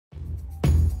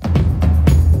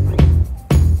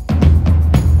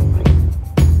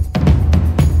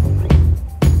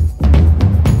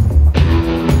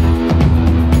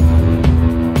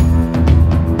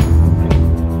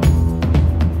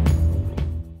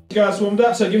You guys warmed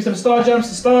up, so give me some star jumps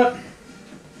to start.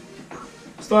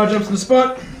 Star jumps in the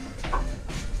spot.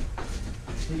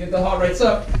 You get the heart rates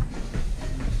up.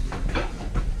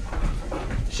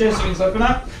 Chest wings open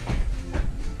up.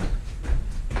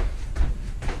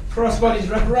 Cross bodies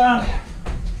wrap around.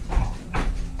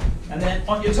 And then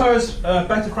on your toes,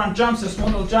 back to front jumps, so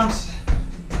small little jumps.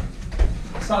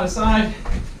 Side to side.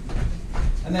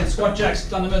 And then squat jacks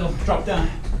down the middle, drop down.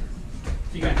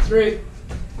 You're going 3,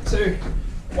 2,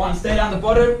 1. Stay down the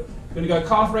bottom. You're going to go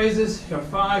calf raises. Go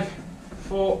 5,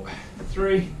 4,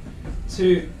 3,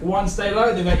 2, 1. Stay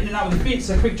low. Then go in and out with the feet.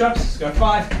 So quick jumps. Let's go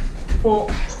 5, 4,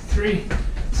 3,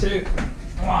 2,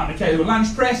 1. Okay, we'll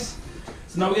lunge press.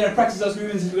 So now we're going to practice those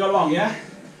movements as we go along, yeah?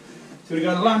 So we're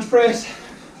going to lunge press.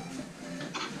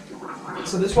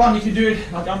 So this one you can do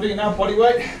it like I'm doing it now, body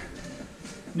weight.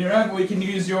 Near up, or you can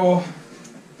use your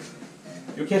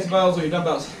kettlebells or your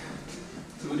dumbbells.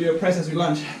 So we'll do a press as we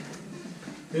lunge.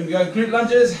 Then we go glute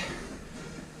lunges.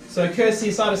 So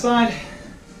curtsy side to side.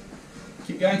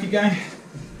 Keep going, keep going.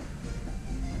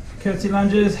 Curtsy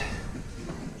lunges.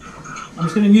 I'm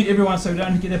just going to mute everyone so we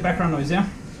don't get that background noise, yeah?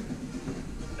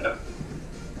 Yep.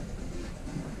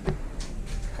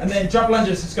 And then jump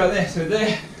lunges, let's go there. So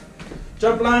there,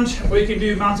 jump lunge, or you can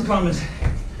do mountain climbers.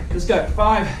 Let's go,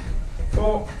 5,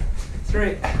 4,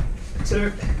 3, 2,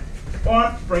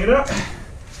 1, bring it up.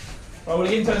 Right, we're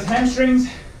into those hamstrings.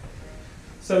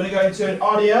 So we're going to go into an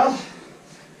RDL.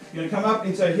 You're going to come up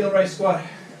into a heel raise squat.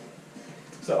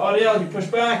 So RDL, you push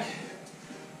back.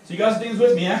 So you guys are doing this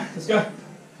with me, yeah? Let's go.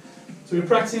 So we're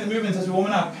practicing the movements as we're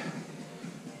warming up.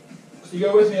 So you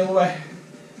go with me all the way.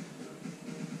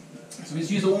 So we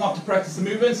just use the warm up to practice the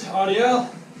movements. RDL,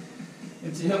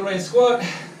 into heel raise squat.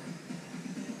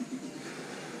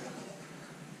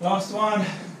 Last one.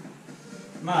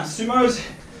 Nice. Sumos.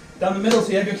 Down the middle,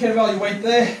 so you have your kettlebell, your weight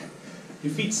there.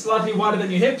 Your feet slightly wider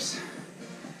than your hips.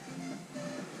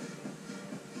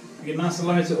 You get nice and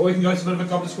low, or you can go to a bit of a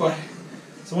goblet squat.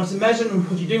 So once imagine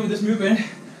what you're doing with this movement,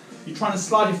 you're trying to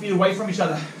slide your feet away from each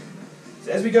other.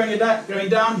 So as we're going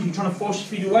down, you're trying to force your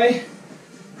feet away,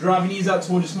 drive your knees out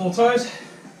towards your small toes.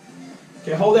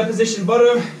 Okay, hold that position,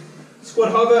 bottom, squat,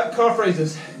 hover, calf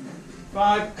raises.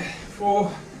 5,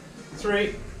 4,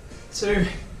 3, 2,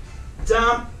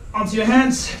 down, onto your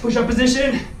hands, push up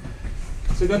position.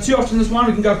 So we've got two options. This one,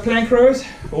 we can go plank rows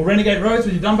or renegade rows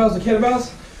with your dumbbells or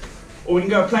kettlebells, or we can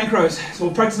go plank rows. So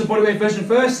we'll practice the bodyweight version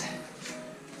first,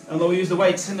 and then we'll use the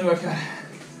weights in the workout.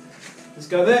 Let's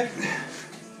go there.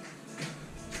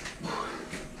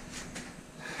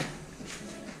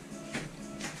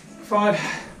 5,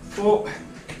 4,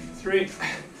 3,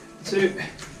 2,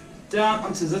 down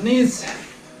onto the knees.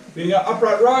 We're going to go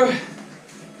upright row.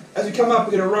 As we come up,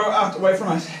 we're going to row out away from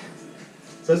us.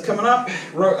 So it's coming up,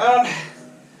 row out,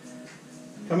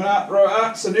 coming up, row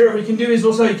out. So there, what you can do is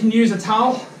also you can use a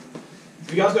towel. If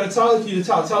you guys got a towel, you can use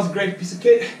a towel. A towel's a great piece of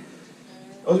kit.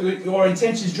 Your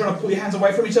intention is trying to pull your hands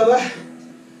away from each other.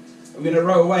 We're going to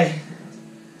row away.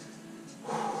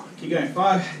 Keep going.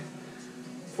 5,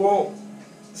 4,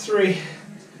 3,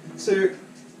 2,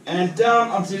 and down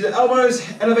onto the elbows.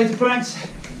 Elevated planks.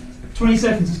 20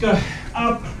 seconds. Let's go.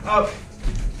 Up, up,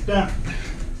 down,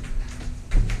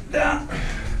 down.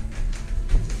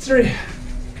 3,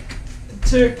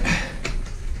 2,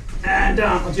 and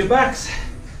down onto your backs.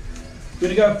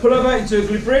 You're going to go pull over into a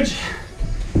glute bridge.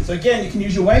 So again, you can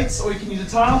use your weights or you can use a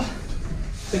towel.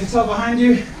 Take a towel behind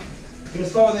you. You're going to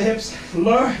start with the hips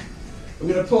low.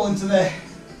 We're going to pull into there.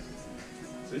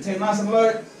 So we take nice and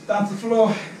low, down to the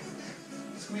floor.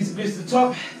 Squeeze the glutes to the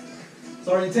top.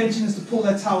 So our intention is to pull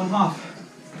that towel in half.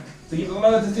 So keep a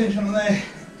load of tension on there.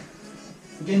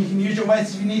 Again, you can use your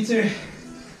weights if you need to.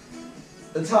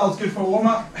 The towel's good for a warm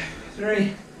up.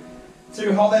 3,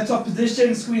 2, hold that top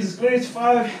position, squeeze the glutes.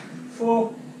 5,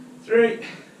 4, 3,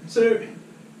 2,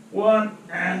 1,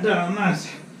 and down.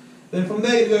 Nice. Then from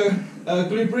there you go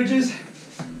glute bridges.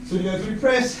 So we go glute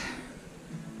press,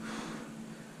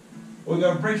 or we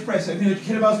go bridge press. So if you have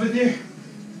your kettlebells with you,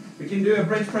 we can do a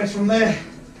bridge press from there,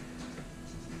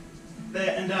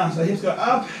 there and down. So hips go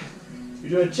up. We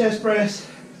do a chest press,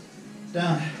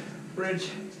 down, bridge,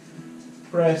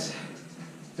 press,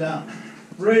 down,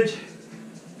 bridge,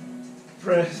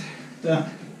 press, down.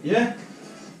 Yeah?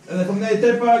 And then from there,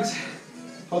 dead bugs.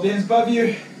 Hold the hands above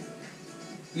you.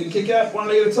 You can kick out one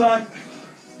leg at a time.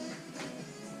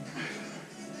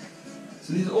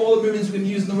 So these are all the movements we can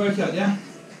use in the workout, yeah?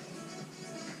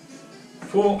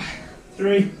 4,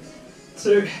 3,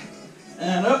 2,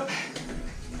 and up.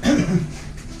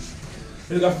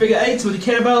 We've got figure 8 with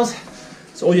your kettlebells,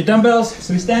 so all your dumbbells.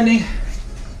 So we're standing.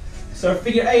 So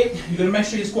figure 8, you're going to make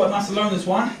sure you squat nice and low on this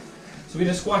one. So we're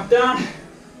going to squat down,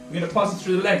 we're going to pass it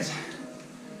through the legs.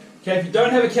 Okay, if you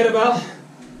don't have a kettlebell,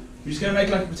 you're just going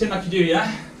to pretend like you do,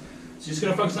 yeah? So you're just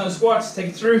going to focus on the squats, take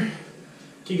it through,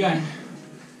 keep going.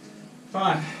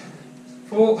 5,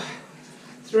 4,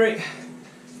 3,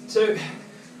 2,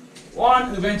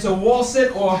 1. We're going to a wall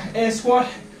sit or air squat.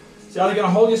 So you're either going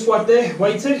to hold your squat there,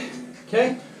 weighted,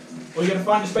 okay? Or you're going to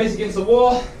find your space against the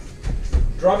wall,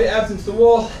 drive your abs into the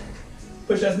wall,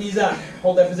 push those knees out,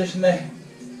 hold that position there.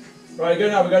 Right, we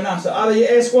go now. So either your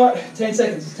air squat, 10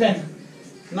 seconds, 10,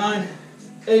 9,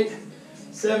 8,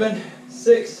 7,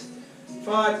 6,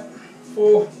 5,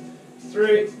 4,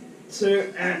 3,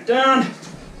 2, and down.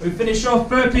 We finish off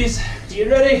burpees. Get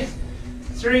ready?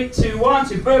 3, 2, 1.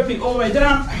 So burpee all the way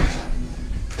down.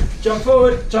 Jump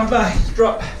forward, jump back,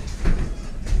 drop.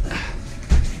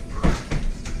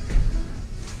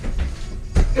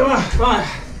 Come on, 5,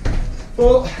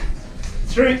 4,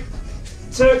 3,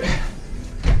 2,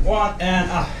 1,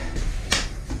 and up.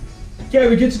 Okay,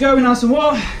 we're good to go. We're nice and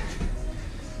warm.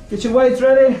 Get your weights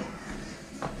ready.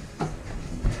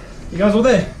 You guys all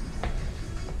there?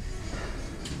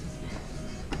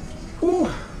 Whew.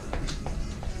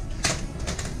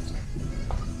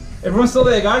 Everyone's still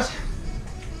there, guys?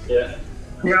 Yeah.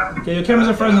 Yeah. Okay, your cameras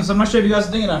are frozen, so I'm not sure if you guys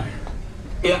are doing it now.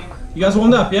 Yeah. You guys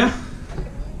warmed up, yeah?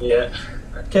 Yeah.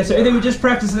 Okay, so anything we just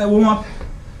practiced in that warm up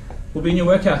will be in your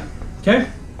workout. Okay?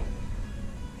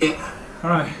 Yeah.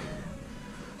 Alright.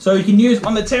 So you can use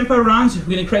on the tempo rounds, we're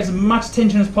going to create as much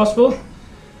tension as possible.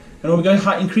 And we're going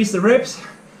to increase the reps.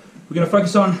 We're going to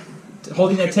focus on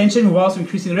holding that tension whilst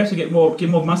increasing the reps to get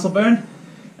more muscle burn.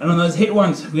 And on those HIIT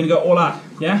ones, we're going to go all out.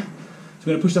 Yeah? So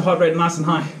we're going to push the heart rate nice and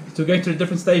high. So we're going through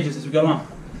different stages as we go along.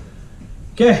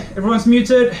 Okay, everyone's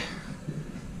muted.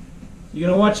 You're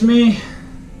going to watch me.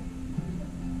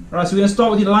 Alright, so we're going to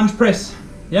start with your lunge press.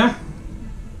 Yeah?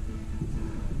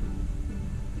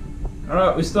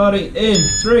 Alright, we're starting in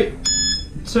 3,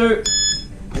 2,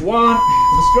 1.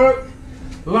 Let's go.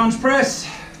 Lunge press.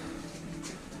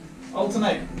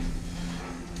 Alternate.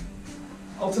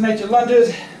 Alternate your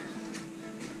lunges.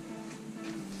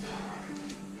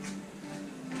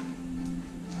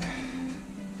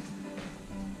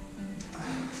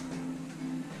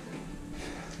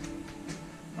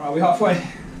 Alright, we're halfway.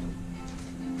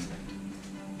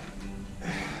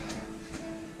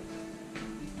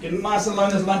 Getting nice and low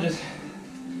in those lunges.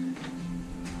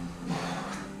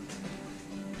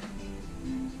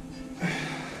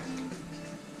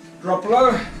 Drop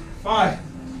low. 5,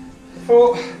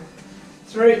 4,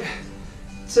 3,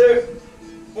 2,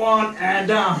 1, and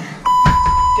down.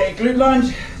 Okay, glute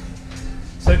lunge.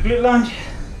 So glute lunge.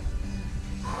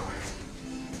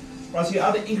 Right, so you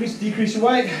either increase or decrease your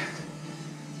weight,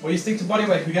 or you stick to body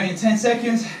weight. We're going in 10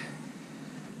 seconds.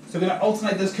 So we're going to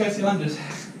alternate those curtsy lunges.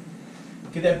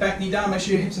 Get that back knee down, make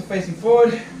sure your hips are facing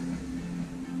forward.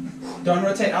 Don't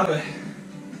rotate out of it.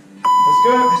 Let's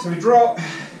go. So we drop.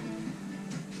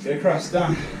 Get across,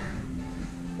 down.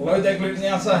 Load that glute on the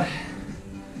outside.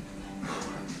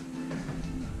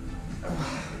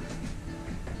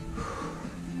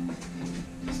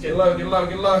 Let's get low, get low,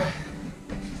 get low.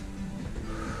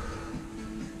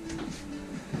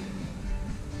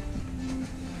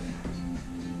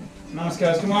 Nice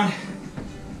guys, come on.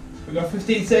 We've got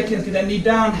 15 seconds, get that knee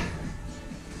down.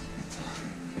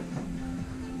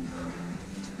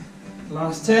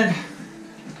 Last 10.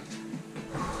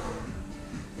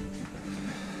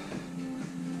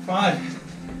 5,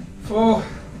 4,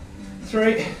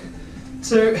 3,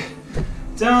 2,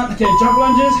 down. Okay, jump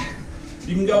lunges.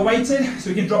 You can go weighted, so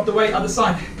you can drop the weight other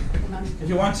side if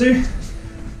you want to,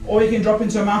 or you can drop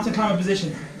into a mountain climber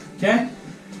position. Okay?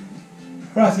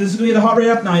 Right, so this is going to get the heart rate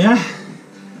up now, yeah?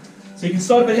 So you can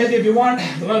start a bit heavy if you want,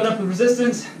 load it up with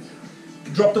resistance,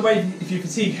 drop the weight if you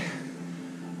fatigue.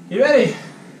 You ready?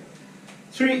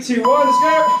 3, 2, 1, let's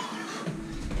go.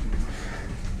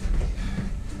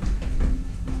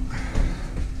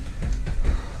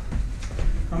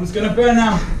 I'm just going to burn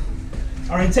now.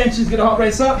 Our intention is to get the heart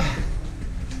rates up.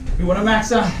 We want to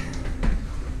max out.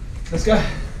 Let's go.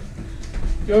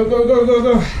 Go, go, go, go,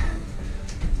 go.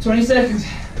 20 seconds.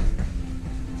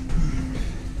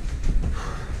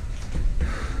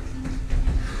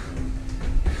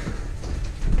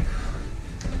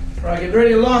 Right, get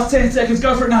ready. Last 10 seconds.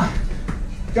 Go for it now.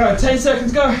 Go. 10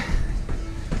 seconds. Go.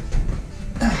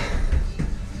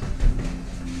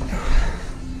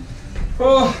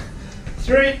 4,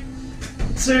 3,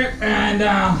 2, and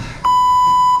down.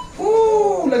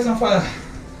 Woo, legs on fire.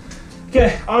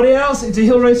 Okay, RDLs into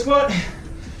heel raise squat.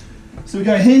 So we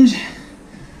go hinge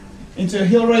into a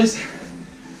heel raise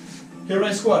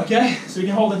squat, okay? So we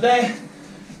can hold it there.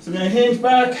 So we're going to hinge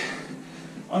back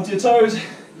onto your toes.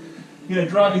 You You're going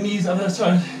to drive your knees other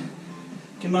side.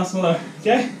 Get nice and low,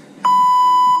 okay?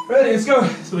 Ready, let's go.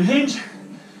 So we hinge,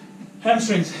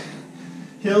 hamstrings,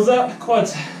 heels up,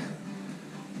 quads,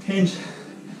 hinge,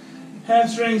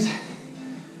 hamstrings,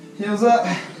 heels up,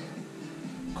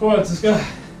 quads, let's go.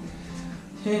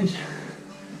 Hinge,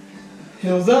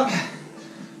 heels up,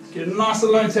 get a nice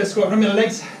and low into squat. Remember the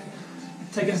legs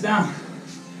take us down.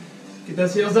 Get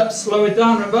those heels up, slow it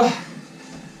down, remember?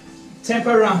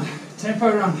 Tempo round,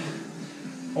 tempo round.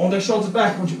 I want those shoulders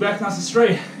back, I want your back nice and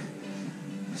straight.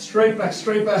 Straight back,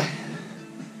 straight back.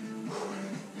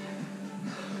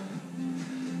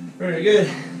 Very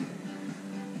good.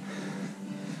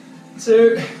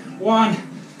 2, 1, down.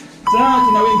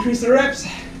 Okay, now we increase the reps.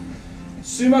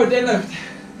 Sumo deadlift.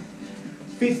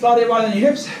 Feet slightly wider than your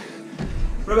hips.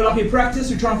 Remember, like your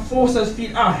practice, we're trying to force those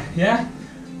feet out, yeah?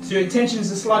 So your intention is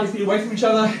to slide your feet away from each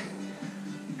other.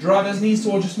 Drive those knees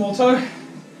towards your small toe.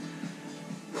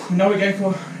 Now we're going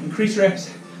for increased reps.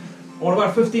 What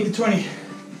about 15 to 20? Ready?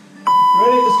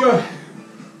 Let's go.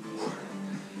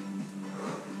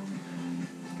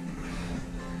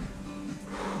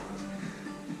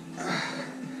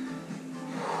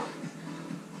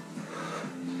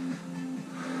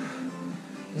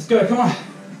 Let's go, come on.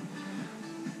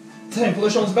 10, pull the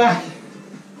shoulders back.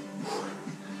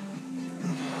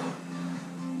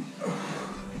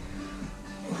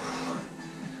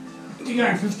 Keep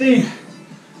going, 15.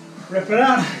 Rep it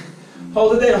out.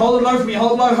 Hold it there, hold it low for me,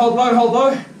 hold low, hold low, hold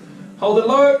low. Hold it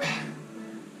low.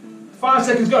 5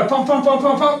 seconds, go. Pump, pump, pump,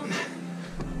 pump, pump.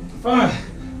 5,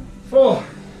 4,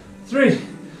 3,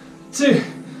 2.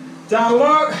 Down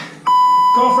low.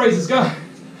 Calf raises, go.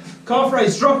 Calf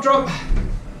raise, drop, drop.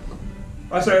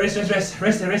 Oh, sorry, rest,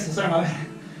 sorry about that.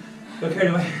 Got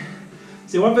carried away.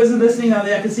 See, one person listening now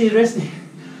there, I can see it resting.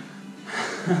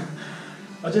 I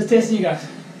was just testing you guys.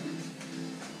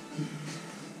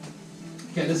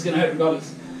 Okay, this is going to hurt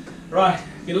regardless. Right,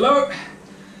 get low,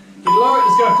 let's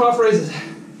go, calf raises.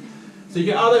 So you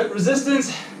get either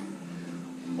resistance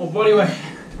or body weight.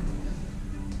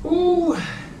 Ooh.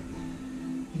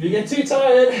 If you get too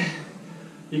tired,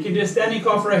 you can do a standing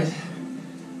calf raise.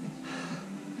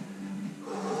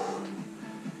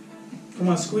 Come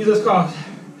on, squeeze those calves.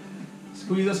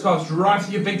 Squeeze those calves right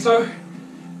through your big toe.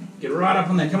 Get right up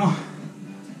on there, come on.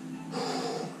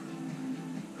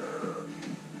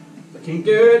 Looking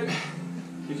good.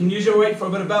 You can use your weight for a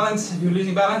bit of balance if you're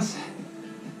losing balance.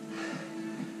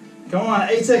 Come on,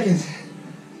 8 seconds.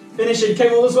 Finish it,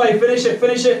 came all this way, finish it,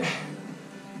 finish it.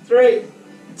 3,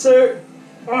 2,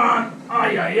 1.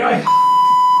 Ay, ay, ay.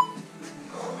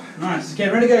 Nice, okay,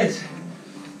 renegades.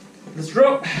 Let's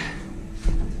drop.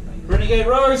 Renegade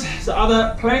rows, so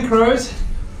other plank rows.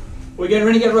 We're getting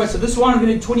renegade rows. So this one, we're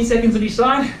going to do 20 seconds on each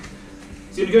side.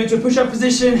 So you're going to go into a push-up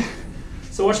position.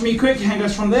 So watch me quick, hand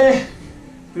goes from there.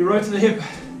 We row to the hip.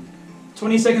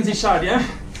 20 seconds each side, yeah?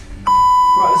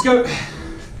 Right, let's go.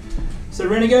 So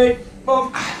renegade,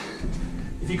 boom.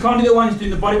 If you can't do the one, you're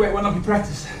doing the body weight one like you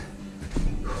practice.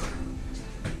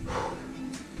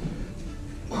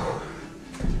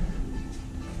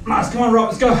 Nice, come on Rob,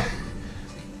 let's go.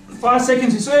 5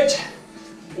 seconds, you switch.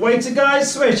 Weight it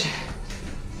guys, switch.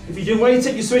 If you're doing weight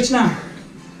it, you switch now.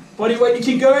 Body weight, you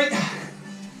keep going.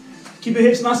 Keep your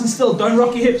hips nice and still, don't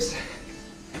rock your hips.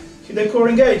 Keep that core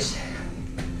engaged.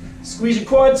 Squeeze your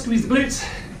quads, squeeze the glutes.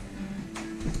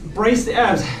 Brace the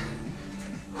abs.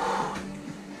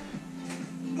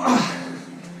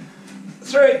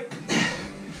 3,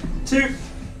 2,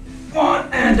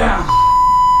 1, and down.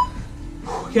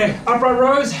 Okay, upright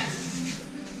rows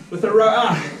with a row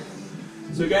out.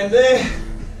 So we're going there,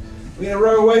 we're going to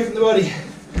row away from the body.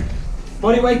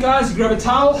 Body weight guys, you grab a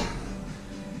towel.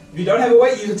 If you don't have a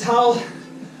weight, use a towel.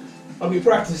 I'll be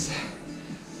practice.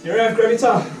 You're out, grab your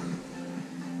towel.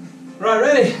 Right,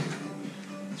 ready?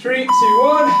 3, 2,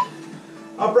 1.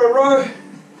 Upright row,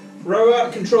 row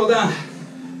out, control down.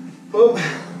 Boom.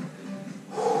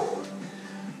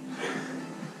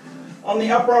 On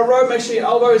the upright row, make sure your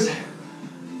elbows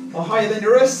are higher than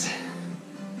your wrists.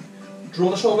 Draw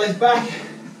the shoulder blades back.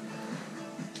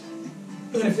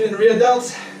 We're going to fit in the rear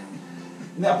delts,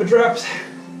 in the upper traps.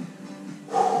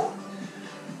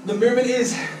 The movement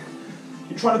is,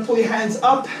 you're trying to pull your hands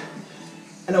up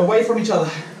and away from each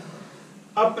other.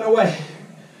 Up and away.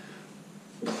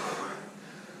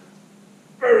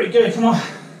 Very good, come on.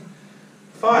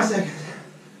 5 seconds.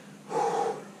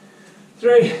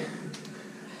 3,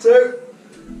 2,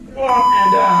 1,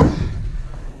 and down.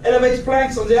 Elevate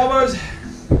planks on the elbows.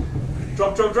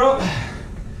 Drop, drop, drop.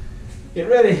 Get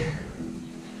ready.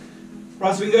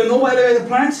 Right, so we can go normal elevated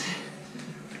planks.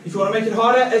 If you want to make it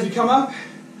harder as we come up,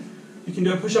 you can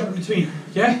do a push-up in between,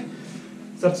 okay?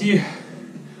 It's up to you.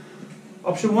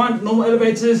 Option 1, normal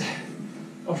elevators.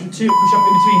 Option 2, push up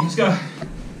in between. Let's go.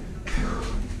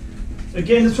 So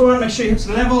again, this one, make sure your hips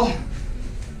are level.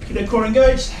 Keep that core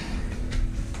engaged.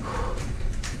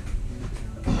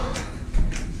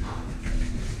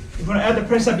 If you want to add the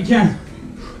press up, you can.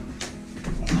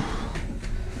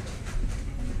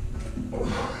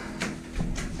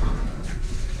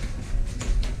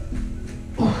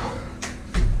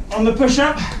 On the push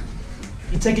up,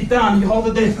 you take it down, you hold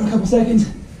it there for a couple seconds,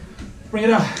 bring it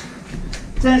up.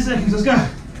 10 seconds, let's go.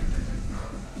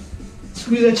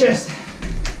 Squeeze the chest.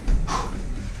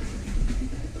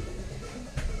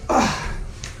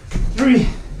 3,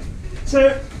 2,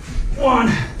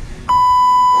 1.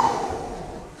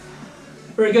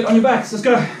 Very good, on your backs, let's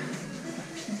go.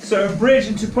 So bridge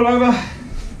into pullover.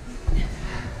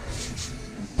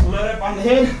 Load up on the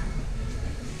head.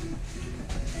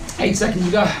 8 seconds,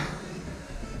 we go.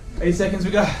 8 seconds, we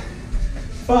go.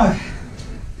 5,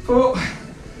 4,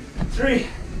 3.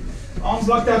 Arms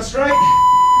locked out straight.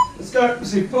 Let's go.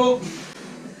 So pull.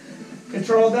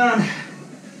 Control down.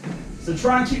 So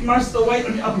try and keep most of the weight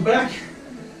on your upper back.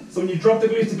 So when you drop the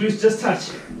glutes just touch.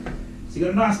 So you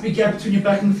got a nice big gap between your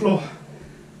back and the floor.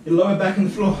 Your lower back and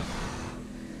the floor.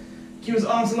 Keep his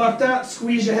arms locked out.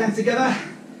 Squeeze your hands together.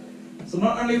 So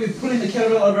not only are we pulling the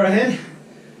kettlebell over our head,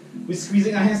 we're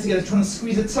squeezing our hands together, trying to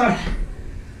squeeze it tight.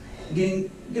 Again,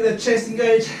 get that chest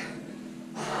engaged.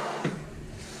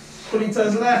 Pulling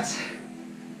toes lats.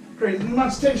 Create as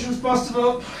much tension as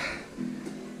possible.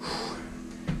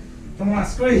 Come on,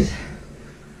 squeeze.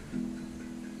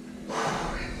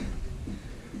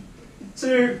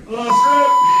 2, last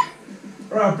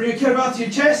rep. Alright, bring your kettlebell to your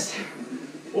chest,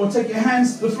 or take your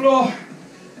hands to the floor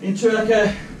into like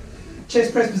a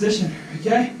chest press position,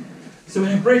 okay? So we're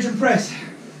going to bridge and press.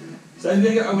 So I'm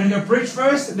going to go bridge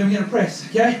first, and then we're going to press,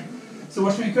 okay? So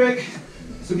watch me quick.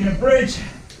 So we're going to bridge,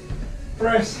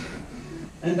 press,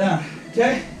 and down,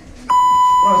 okay?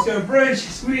 Right, let's go bridge,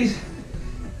 squeeze,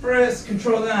 press,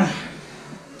 control down.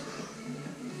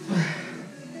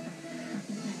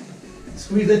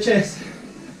 Squeeze the chest.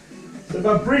 So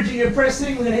by bridging and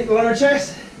pressing, we're going to hit the lower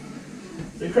chest.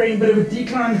 So creating a bit of a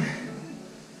decline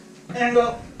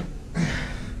angle.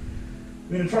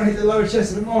 We're going to try and hit the lower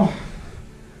chest a bit more.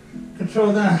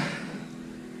 Control down.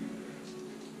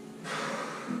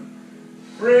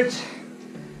 Bridge,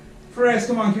 press,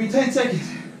 come on, give me 10 seconds.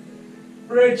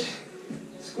 Bridge,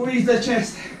 squeeze the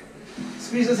chest.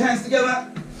 Squeeze those hands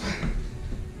together.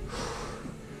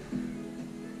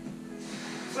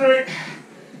 3,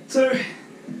 2,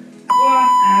 1,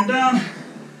 and down.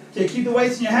 Okay, keep the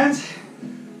weights in your hands.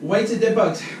 Weighted dead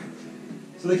bugs.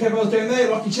 So the kettlebell's going there,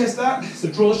 lock your chest out. So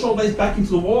draw the shoulder blades back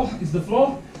into the wall, into the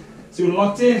floor. So we're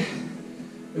locked in.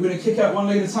 We're going to kick out one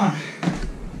leg at a time.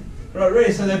 Right,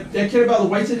 ready? So they're kettlebell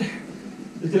weighted.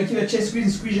 It's going to keep that chest squeeze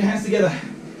and squeeze your hands together.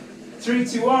 3,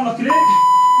 2, 1, lock it in.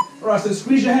 Alright, so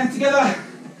squeeze your hands together.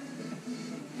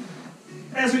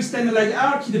 As we extend the leg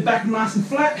out, keep the back nice and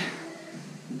flat.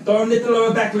 Don't let the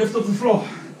lower back lift off the floor.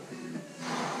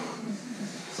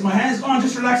 So my hands aren't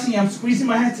just relaxing, I'm squeezing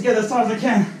my hands together as tight as I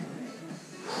can.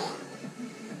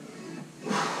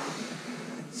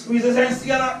 Squeeze those hands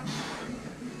together.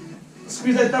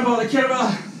 Squeeze that dumbbell, the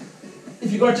kettlebell.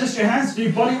 If you've got just your hands,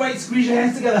 do body weight, squeeze your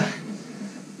hands together.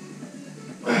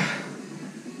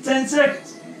 10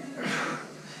 seconds.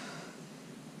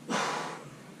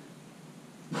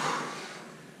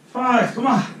 5, come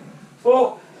on.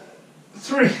 4,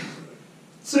 3,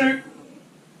 2,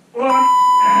 1,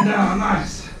 and down,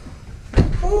 nice.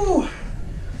 Ooh.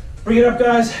 Bring it up,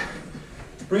 guys.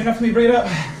 Bring it up for me, bring it up.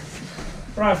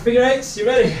 Right, figure eights, you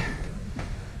ready?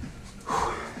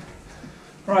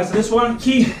 Right, so this one,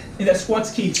 key, in that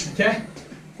squat's key, okay?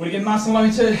 We're gonna get nice and low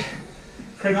into it,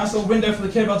 create a nice little window for the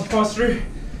kettlebell to pass through.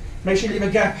 Make sure you leave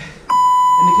a gap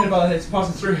in the kettlebell that's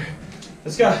passing through.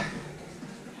 Let's go.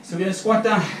 So we're gonna squat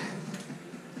down.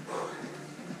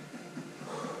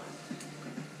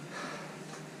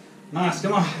 Nice,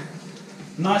 come on.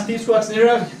 Nice deep squats in the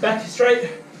air, back straight,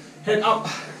 head up.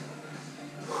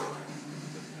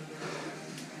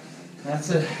 That's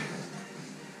it.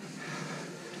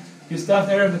 Good stuff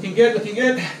there, looking good, looking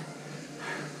good.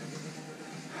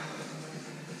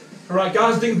 All right,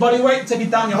 guys, doing body weight, take it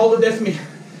down, you hold it there for me.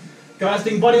 Guys,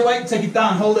 doing body weight, take it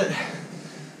down, hold it.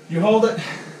 You hold it,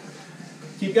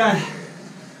 keep going.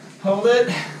 Hold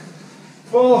it.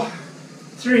 4,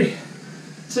 3,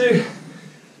 2,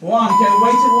 1. Okay,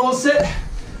 weighted wall sit.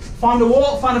 Find a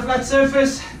wall, find a flat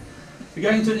surface. We're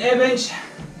going into an air bench.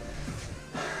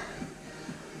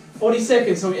 40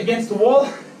 seconds, so against the wall.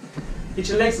 Get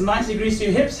your legs 90 degrees to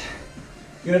your hips.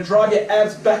 You're going to drive your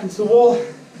abs back into the wall.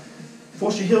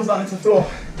 Force your heels down into the floor.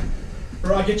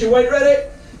 Right, get your weight ready.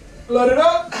 Load it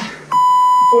up.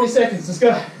 40 seconds, let's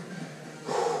go.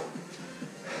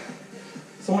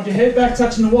 So I want your head back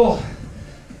touching the wall.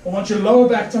 I want your lower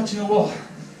back touching the wall.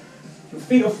 Your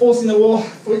feet are forcing the wall,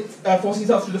 forcing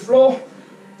yourself through the floor.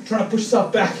 You're trying to push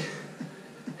yourself back.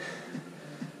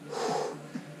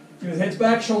 Keep your head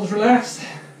back, shoulders relaxed.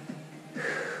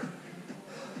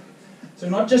 So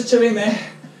you're not just chilling there.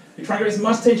 You're trying to get as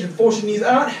much tension. Force your knees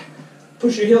out.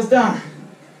 Push your heels down.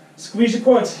 Squeeze your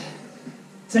quads.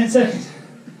 10 seconds.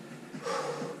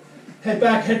 Head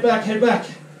back, head back, head back.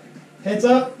 Heads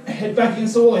up, head back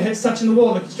against the wall. Your head's touching the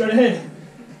wall, looking straight ahead.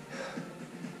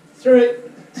 3,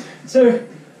 2,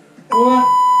 1,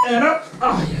 and up.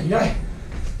 Oh, yeah, yeah.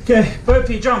 Okay,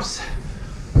 burpee jumps.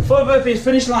 4 burpees,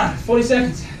 finish line, 40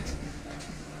 seconds.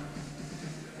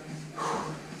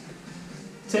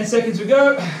 10 seconds we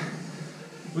go.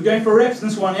 We're going for reps in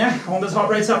this one, yeah? I want those heart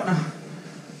rates up now.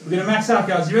 We're gonna max out,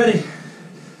 guys. You ready?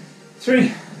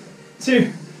 3,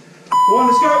 2, 1,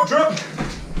 let's go. Drop.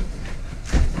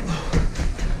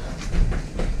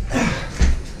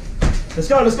 Let's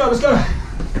go, let's go, let's go.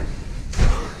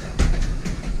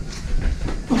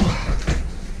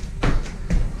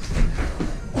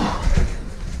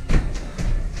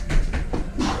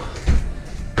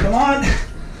 Come on.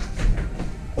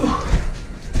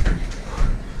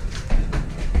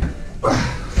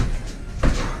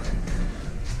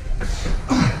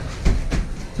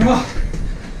 Come on.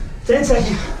 10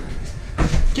 seconds.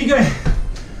 Keep going.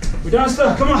 We don't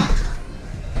stop. Come on.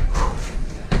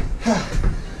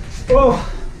 4,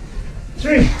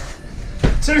 3,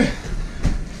 2,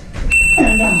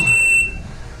 and down.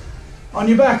 On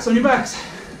your backs, on your backs.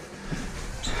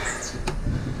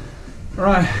 All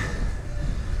right.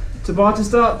 Tababta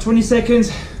start, 20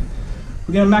 seconds.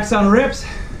 We're gonna max out on reps.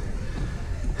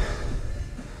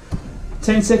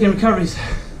 10-second recoveries.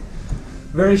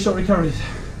 Very short recoveries.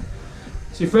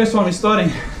 So your first one we're starting.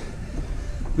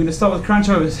 We're gonna start with crunch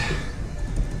overs.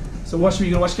 So watch me,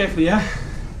 you're gonna watch carefully, yeah?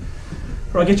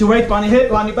 Right, get your weight behind your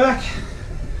head, line your back.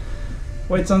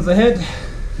 Weights on the head.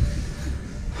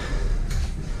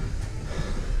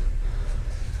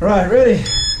 All right, ready?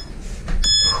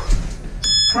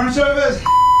 Crunch overs.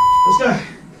 Let's go.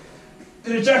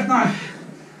 In a jackknife.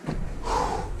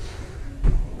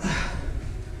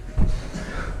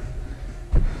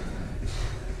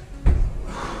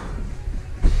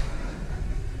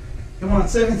 Come on,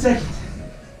 7 seconds.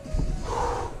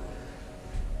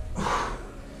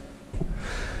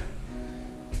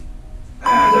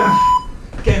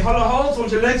 Okay, hollow holds,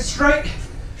 want your legs straight,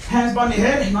 hands behind your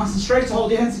head, nice and straight, so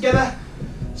hold your hands together,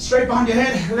 straight behind your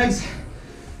head, legs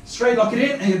straight, lock it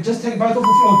in, and you just take both off the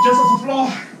floor, just off the floor,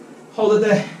 hold it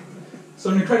there.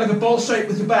 So I'm going to create like a bowl shape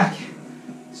with your back.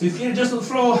 So your feet are just on the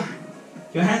floor,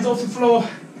 your hands off the floor,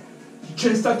 your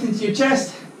chin stuck into your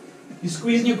chest, you're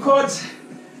squeezing your quads,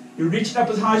 you're reaching up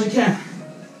as high as you can.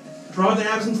 Drive the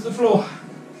abs into the floor,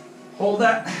 hold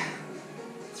that,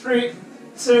 3,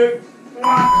 2,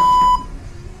 1.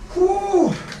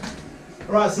 Whew.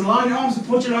 Alright, so line your arms,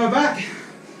 support your lower back.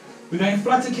 We're going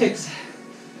flutter kicks.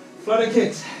 Flutter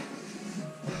kicks.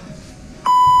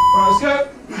 Alright, let's go.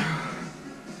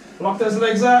 Lock those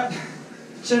legs out.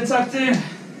 Chin tucked in.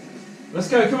 Let's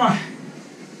go, come on.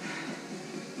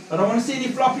 I don't want to see any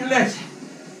floppy legs.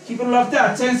 Keep it locked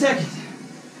out, 10 seconds.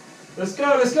 Let's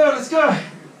go, let's go, let's go.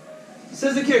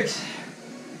 Scissor kicks.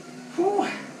 Whew.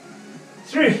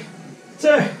 3, 2,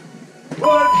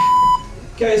 1.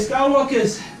 Okay,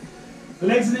 skywalkers,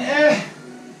 legs in the air.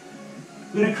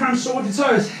 We're gonna crunch toward the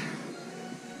toes.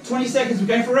 20 seconds, we're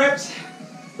going for reps.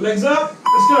 Legs up,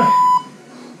 let's go.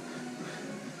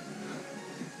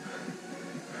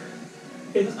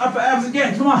 Hit those upper abs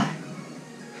again, come on.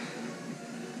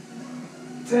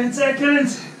 10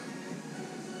 seconds.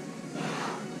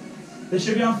 They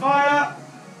should be on fire.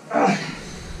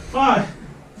 5,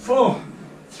 4,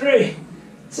 3,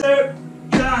 2,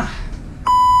 down.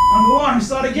 Number 1,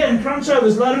 start again, crunch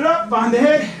overs, load it up, behind the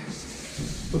head.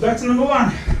 We're back to number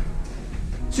 1.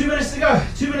 2 minutes to go,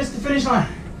 2 minutes to finish line.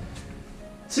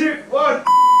 2, 1.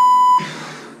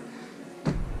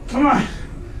 Come on.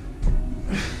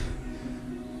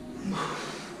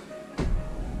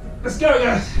 Let's go,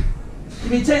 guys.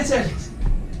 Give me 10 seconds.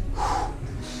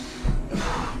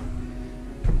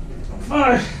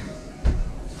 5,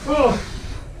 4,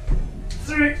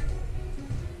 3,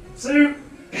 2,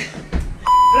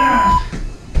 down.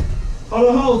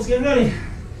 Hollow holds, get ready.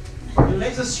 Your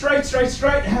legs are straight, straight,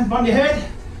 straight. Hands behind your head.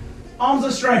 Arms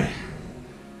are straight.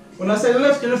 When I say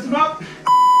lift, you lift them up.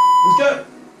 Let's go.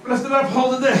 Lift it up,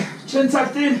 hold it there. Chin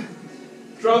tucked in.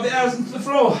 Drive the abs into the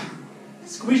floor.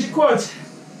 Squeeze your quads.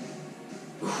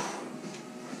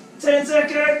 10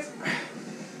 seconds.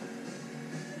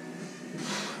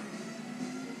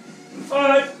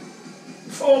 5,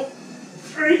 4,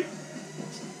 3,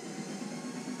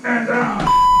 and down.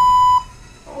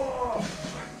 Oh.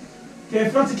 Okay,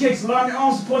 front kicks, line your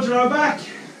arms, support your lower back.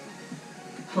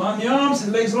 Line the arms,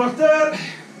 and legs like that.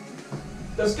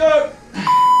 Let's go.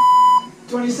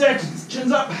 20 seconds,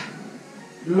 chins up.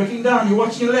 You're looking down, you're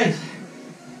watching your legs.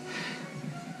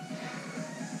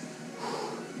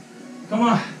 Come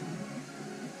on.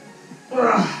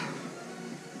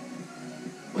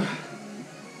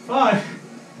 5,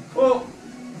 4,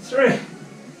 3,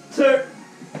 2,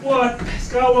 1.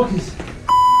 Skywalkers.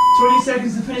 20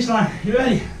 seconds to finish line. You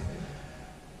ready?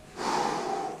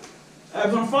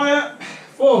 Abs on fire.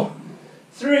 4,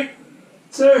 3,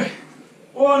 2,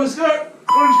 1. Let's go.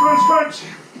 Crunch, crunch, crunch.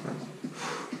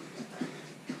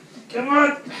 Come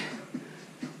on.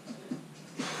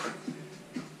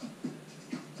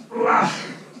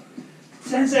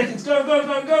 10 seconds. Go, go,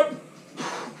 go, go.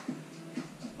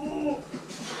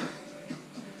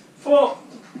 4,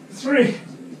 3,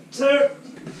 2,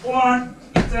 1.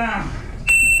 Down.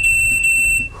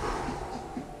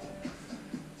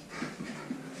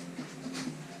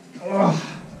 Oh.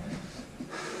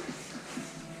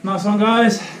 Nice one,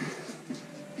 guys.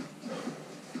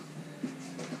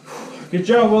 Good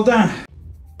job, well done.